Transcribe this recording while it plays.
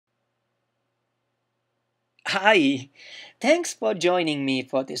Hi, thanks for joining me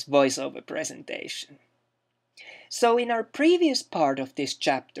for this voiceover presentation. So in our previous part of this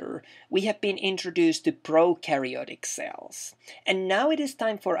chapter, we have been introduced to prokaryotic cells. And now it is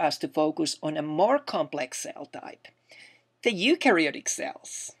time for us to focus on a more complex cell type, the eukaryotic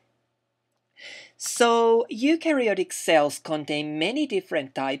cells. So, eukaryotic cells contain many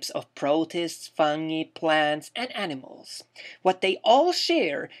different types of protists, fungi, plants, and animals. What they all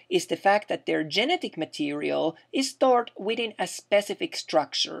share is the fact that their genetic material is stored within a specific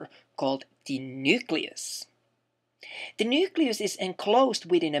structure called the nucleus. The nucleus is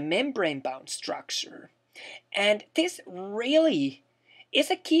enclosed within a membrane-bound structure, and this really is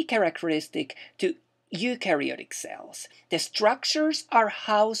a key characteristic to eukaryotic cells. The structures are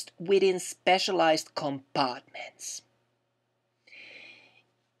housed within specialized compartments.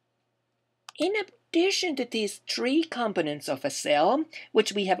 In addition to these three components of a cell,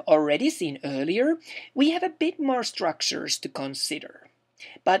 which we have already seen earlier, we have a bit more structures to consider.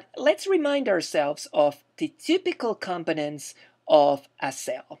 But let's remind ourselves of the typical components of a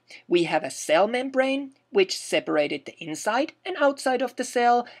cell. We have a cell membrane, which separates the inside and outside of the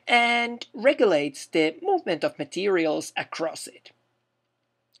cell and regulates the movement of materials across it.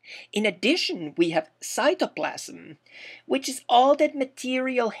 In addition, we have cytoplasm, which is all that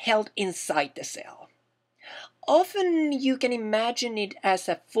material held inside the cell. Often you can imagine it as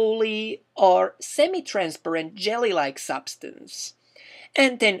a fully or semi-transparent jelly-like substance.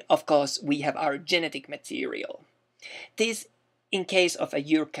 And then, of course, we have our genetic material. This, in case of a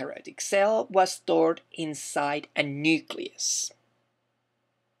eukaryotic cell, was stored inside a nucleus.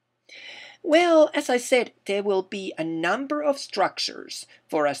 Well, as I said, there will be a number of structures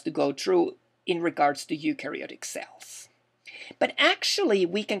for us to go through in regards to eukaryotic cells. But actually,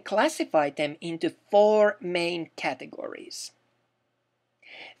 we can classify them into four main categories.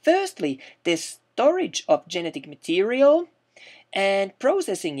 Firstly, the storage of genetic material and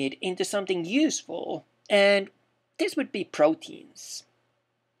processing it into something useful, and this would be proteins.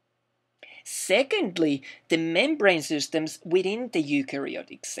 Secondly, the membrane systems within the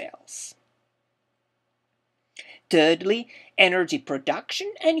eukaryotic cells. Thirdly, energy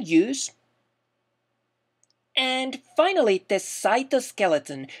production and use. And finally, the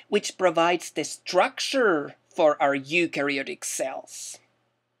cytoskeleton, which provides the structure for our eukaryotic cells.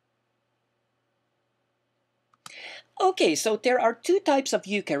 Okay, so there are two types of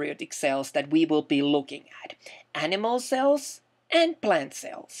eukaryotic cells that we will be looking at: animal cells and plant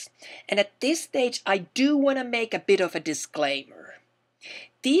cells. And at this stage, I do want to make a bit of a disclaimer.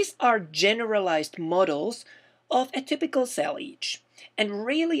 These are generalized models of a typical cell each. And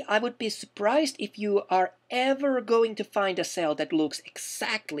really, I would be surprised if you are ever going to find a cell that looks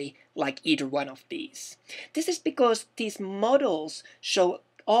exactly like either one of these. This is because these models show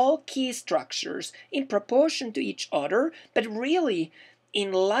all key structures in proportion to each other, but really,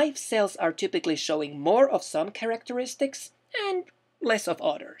 in life, cells are typically showing more of some characteristics and less of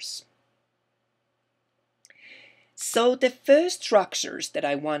others. So the first structures that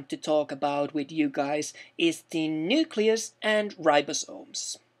I want to talk about with you guys is the nucleus and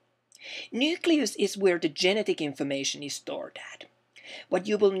ribosomes. Nucleus is where the genetic information is stored at. What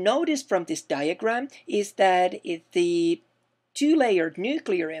you will notice from this diagram is that the two-layered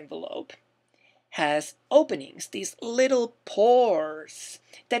nuclear envelope has openings, these little pores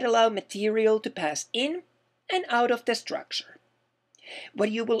that allow material to pass in and out of the structure.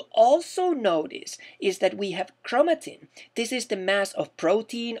 What you will also notice is that we have chromatin. This is the mass of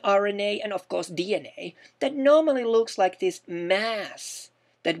protein, RNA, and of course DNA that normally looks like this mass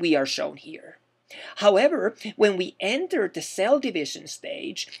that we are shown here. However, when we enter the cell division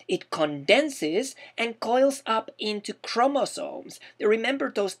stage, it condenses and coils up into chromosomes.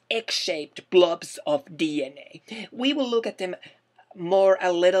 Remember those egg-shaped blobs of DNA? We will look at them more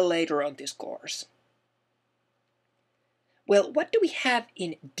a little later on this course. Well, what do we have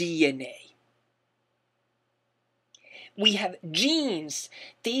in DNA? We have genes.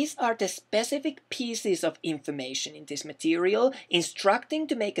 These are the specific pieces of information in this material instructing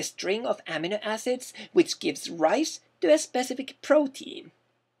to make a string of amino acids which gives rise to a specific protein.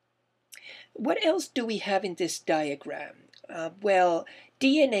 What else do we have in this diagram? Well,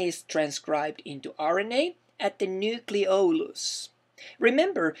 DNA is transcribed into RNA at the nucleolus.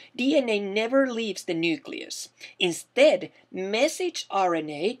 Remember, DNA never leaves the nucleus. Instead, message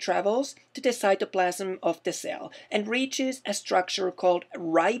RNA travels to the cytoplasm of the cell and reaches a structure called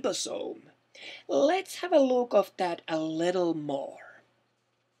ribosome. Let's have a look at that a little more.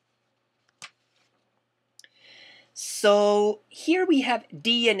 So here we have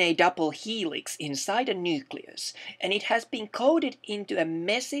DNA double helix inside a nucleus, and it has been coded into a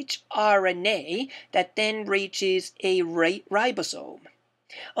message RNA that then reaches a ribosome.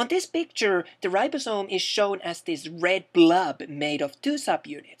 On this picture, the ribosome is shown as this red blob made of two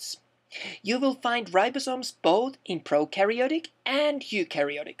subunits. You will find ribosomes both in prokaryotic and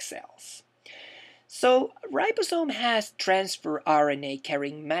eukaryotic cells. So, ribosome has transfer RNA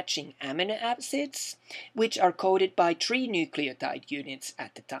carrying matching amino acids, which are coded by 3 nucleotide units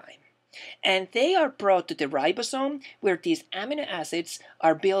at the time. And they are brought to the ribosome, where these amino acids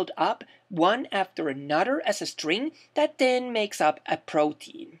are built up one after another as a string that then makes up a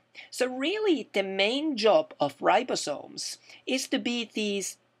protein. So really, the main job of ribosomes is to be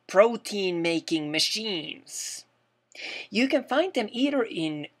these protein-making machines. You can find them either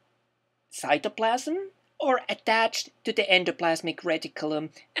in cytoplasm or attached to the endoplasmic reticulum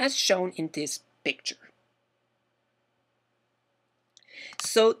as shown in this picture.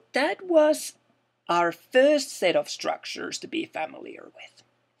 So that was our first set of structures to be familiar with.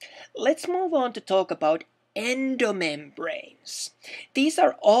 Let's move on to talk about endomembranes. These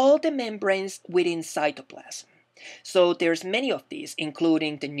are all the membranes within cytoplasm. So there's many of these,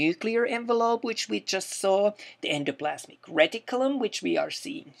 including the nuclear envelope, which we just saw, the endoplasmic reticulum, which we are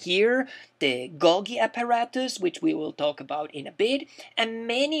seeing here, the Golgi apparatus, which we will talk about in a bit, and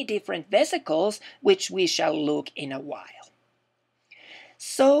many different vesicles, which we shall look in a while.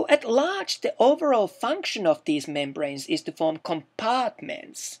 So at large, the overall function of these membranes is to form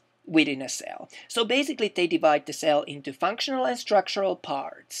compartments within a cell. So basically they divide the cell into functional and structural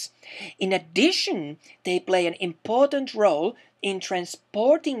parts. In addition, they play an important role in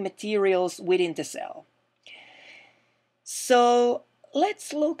transporting materials within the cell. So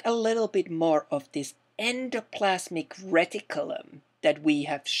let's look a little bit more of this endoplasmic reticulum that we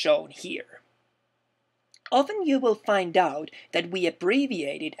have shown here. Often you will find out that we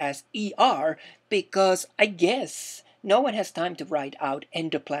abbreviate it as ER because I guess no one has time to write out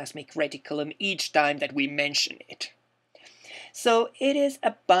endoplasmic reticulum each time that we mention it. So it is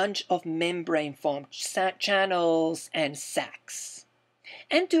a bunch of membrane-formed channels and sacs,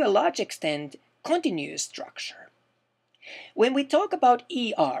 and to a large extent, continuous structure. When we talk about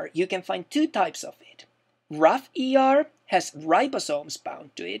ER, you can find two types of it. Rough ER has ribosomes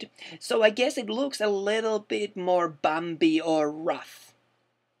bound to it, so I guess it looks a little bit more bumpy or rough.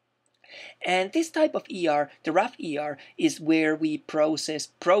 And this type of ER, the rough ER, is where we process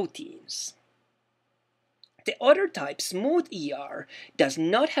proteins. The other type, smooth ER, does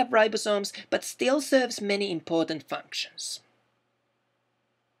not have ribosomes but still serves many important functions.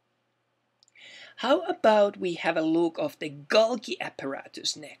 How about we have a look of the Golgi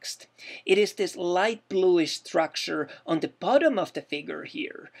apparatus next? It is this light bluish structure on the bottom of the figure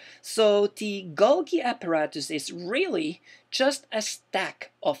here. So the Golgi apparatus is really just a stack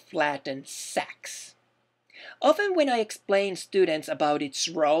of flattened sacs. Often when I explain students about its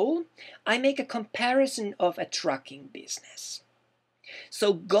role, I make a comparison of a trucking business.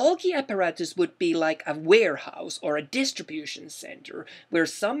 So Golgi apparatus would be like a warehouse or a distribution center where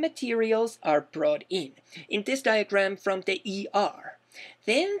some materials are brought in this diagram from the ER.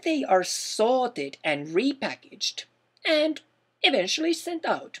 Then they are sorted and repackaged and eventually sent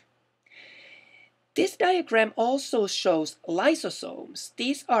out. This diagram also shows lysosomes.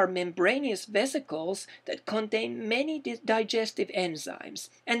 These are membranous vesicles that contain many digestive enzymes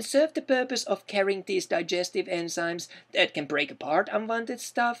and serve the purpose of carrying these digestive enzymes that can break apart unwanted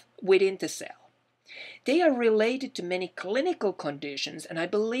stuff within the cell. They are related to many clinical conditions, and I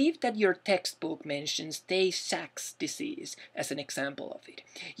believe that your textbook mentions Tay-Sachs disease as an example of it.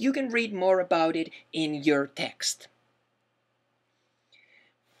 You can read more about it in your text.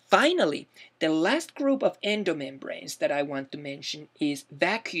 Finally, the last group of endomembranes that I want to mention is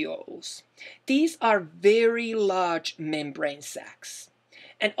vacuoles. These are very large membrane sacs.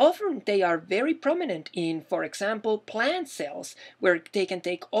 And often they are very prominent in, for example, plant cells, where they can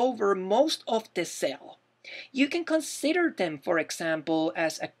take over most of the cell. You can consider them, for example,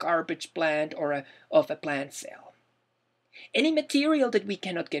 as a garbage plant or of a plant cell. Any material that we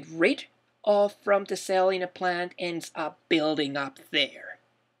cannot get rid of from the cell in a plant ends up building up there.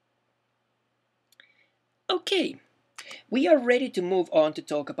 Okay, we are ready to move on to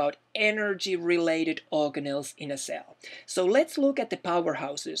talk about energy-related organelles in a cell. So let's look at the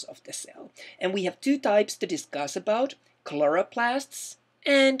powerhouses of the cell. And we have two types to discuss about, chloroplasts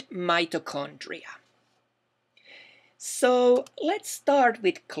and mitochondria. So let's start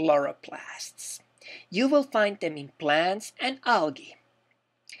with chloroplasts. You will find them in plants and algae.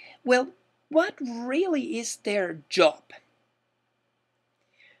 Well, what really is their job?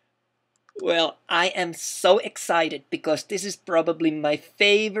 Well, I am so excited because this is probably my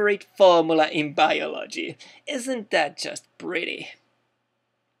favorite formula in biology. Isn't that just pretty?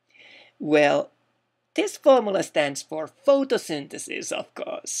 Well, this formula stands for photosynthesis, of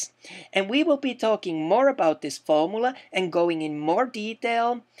course. And we will be talking more about this formula and going in more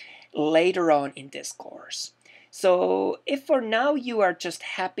detail later on in this course. So if for now you are just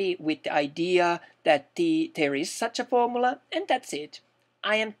happy with the idea that there is such a formula and that's it,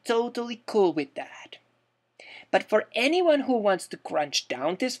 I am totally cool with that. But for anyone who wants to crunch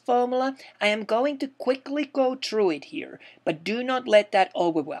down this formula, I am going to quickly go through it here, but do not let that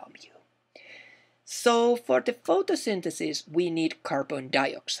overwhelm you. So for the photosynthesis, we need carbon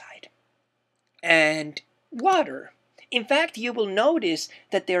dioxide and water. In fact, you will notice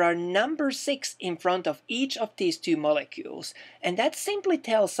that there are number 6 in front of each of these two molecules. And that simply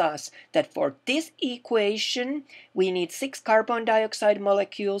tells us that for this equation, we need 6 carbon dioxide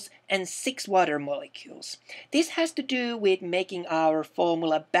molecules and 6 water molecules. This has to do with making our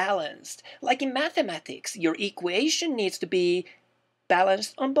formula balanced. Like in mathematics, your equation needs to be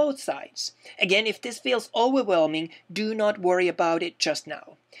balanced on both sides. Again, if this feels overwhelming, do not worry about it just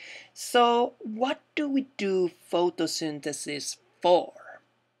now. So, what do we do photosynthesis for?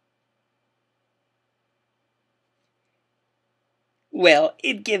 Well,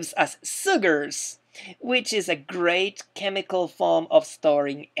 it gives us sugars, which is a great chemical form of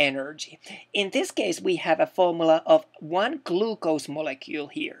storing energy. In this case, we have a formula of 1 glucose molecule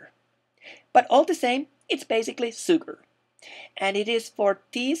here. But all the same, it's basically sugar. And it is for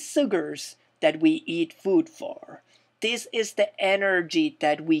these sugars that we eat food for. This is the energy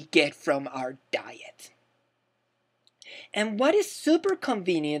that we get from our diet. And what is super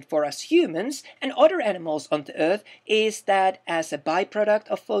convenient for us humans and other animals on the earth is that as a byproduct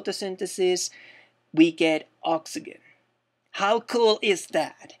of photosynthesis, we get oxygen. How cool is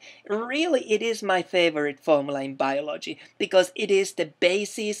that? Really, it is my favorite formula in biology because it is the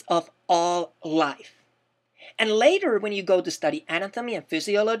basis of all life. And later, when you go to study anatomy and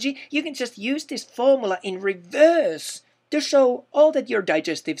physiology, you can just use this formula in reverse to show all that your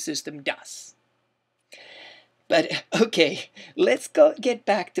digestive system does. But okay, let's get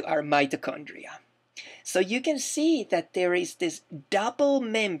back to our mitochondria. So you can see that there is this double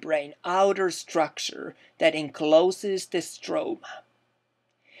membrane outer structure that encloses the stroma.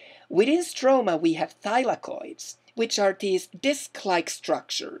 Within stroma, we have thylakoids, which are these disc-like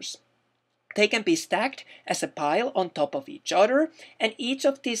structures. They can be stacked as a pile on top of each other, and each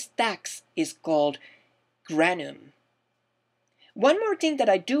of these stacks is called granum. One more thing that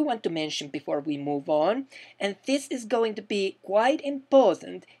I do want to mention before we move on, and this is going to be quite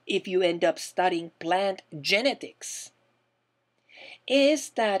important if you end up studying plant genetics, is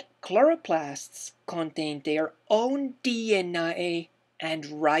that chloroplasts contain their own DNA and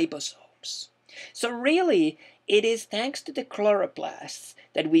ribosomes. So really, it is thanks to the chloroplasts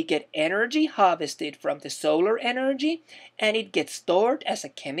that we get energy harvested from the solar energy, and it gets stored as a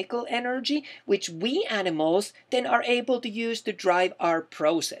chemical energy, which we animals then are able to use to drive our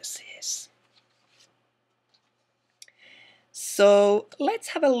processes. So let's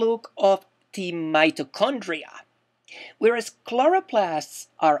have a look at the mitochondria. Whereas chloroplasts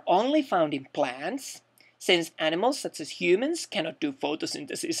are only found in plants, since animals such as humans cannot do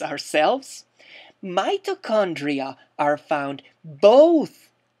photosynthesis ourselves, mitochondria are found both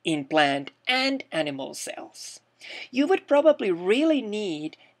in plant and animal cells. You would probably really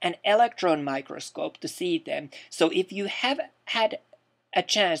need an electron microscope to see them, so if you have had a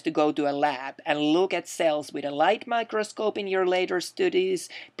chance to go to a lab and look at cells with a light microscope in your later studies,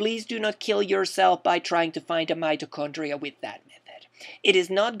 please do not kill yourself by trying to find a mitochondria with that method. It is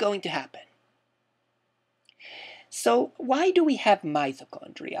not going to happen. So why do we have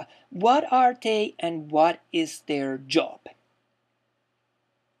mitochondria? What are they and what is their job?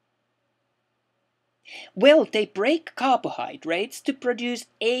 Well, they break carbohydrates to produce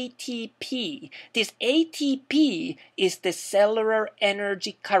ATP. This ATP is the cellular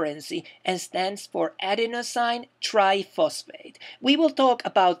energy currency and stands for adenosine triphosphate. We will talk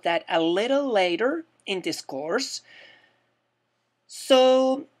about that a little later in this course.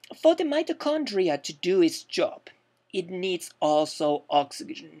 So, for the mitochondria to do its job, it needs also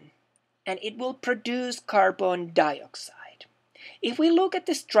oxygen, and it will produce carbon dioxide. If we look at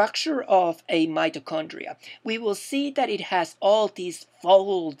the structure of a mitochondria, we will see that it has all these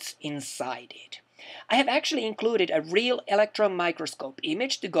folds inside it. I have actually included a real electron microscope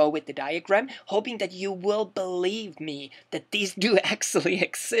image to go with the diagram, hoping that you will believe me that these do actually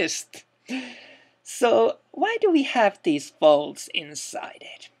exist. So, why do we have these folds inside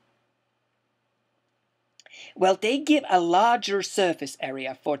it? Well, they give a larger surface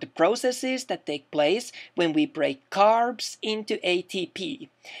area for the processes that take place when we break carbs into ATP,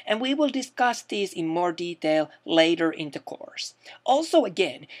 and we will discuss these in more detail later in the course. Also,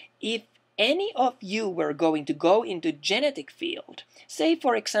 again, if any of you were going to go into genetic field, say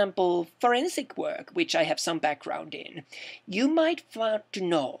for example forensic work, which I have some background in, you might want to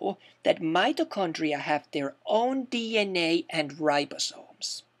know that mitochondria have their own DNA and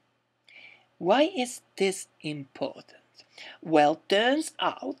ribosomes. Why is this important? Well, turns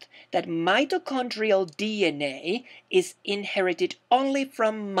out that mitochondrial DNA is inherited only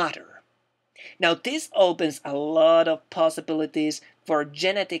from mother. Now, this opens a lot of possibilities for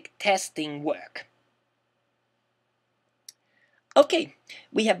genetic testing work. Okay,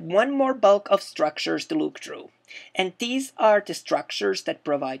 we have one more bulk of structures to look through, and these are the structures that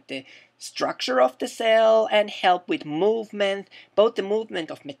provide the structure of the cell and help with movement, both the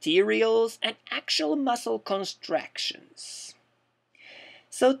movement of materials and actual muscle contractions.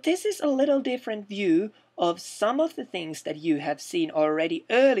 So this is a little different view of some of the things that you have seen already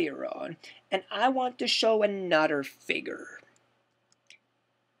earlier on, and I want to show another figure.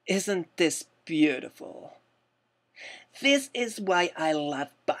 Isn't this beautiful? This is why I love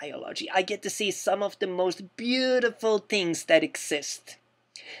biology. I get to see some of the most beautiful things that exist.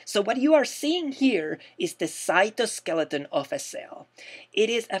 So what you are seeing here is the cytoskeleton of a cell. It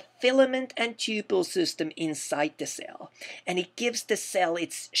is a filament and tubule system inside the cell, and it gives the cell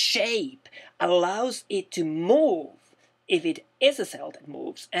its shape, allows it to move if it is a cell that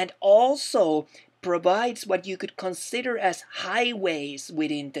moves, and also provides what you could consider as highways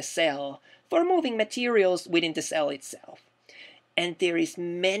within the cell for moving materials within the cell itself. And there is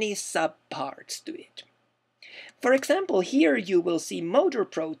many subparts to it. For example, here you will see motor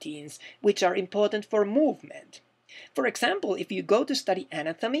proteins, which are important for movement. For example, if you go to study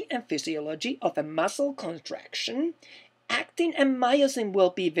anatomy and physiology of a muscle contraction, actin and myosin will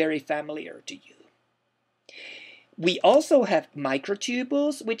be very familiar to you. We also have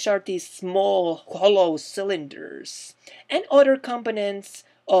microtubules, which are these small hollow cylinders, and other components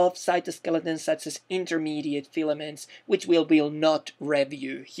of cytoskeleton such as intermediate filaments, which we will not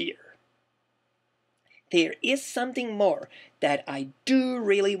review here. There is something more that I do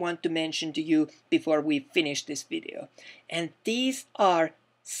really want to mention to you before we finish this video, and these are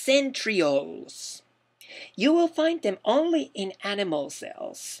centrioles. You will find them only in animal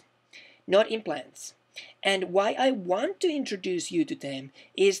cells, not in plants. And why I want to introduce you to them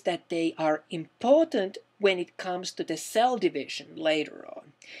is that they are important when it comes to the cell division later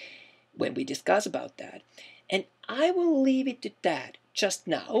on, when we discuss about that. And I will leave it to that just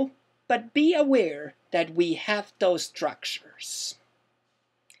now, but be aware that we have those structures.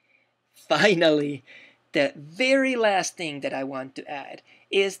 Finally, the very last thing that I want to add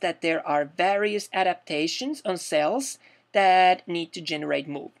is that there are various adaptations on cells that need to generate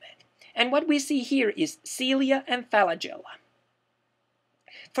movement. And what we see here is cilia and flagella.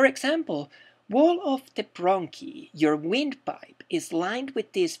 For example, wall of the bronchi, your windpipe, is lined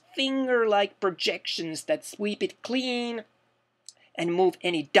with these finger-like projections that sweep it clean and move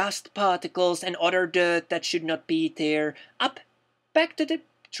any dust particles and other dirt that should not be there up back to the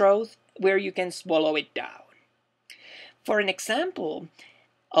throat where you can swallow it down. For an example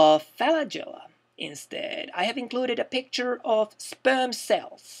of flagella, instead, I have included a picture of sperm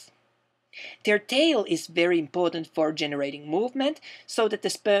cells. Their tail is very important for generating movement so that the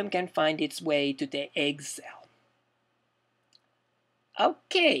sperm can find its way to the egg cell.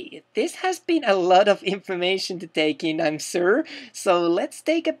 Okay, this has been a lot of information to take in, I'm sure, so let's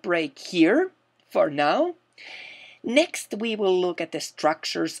take a break here for now. Next, we will look at the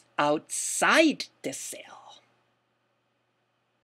structures outside the cell.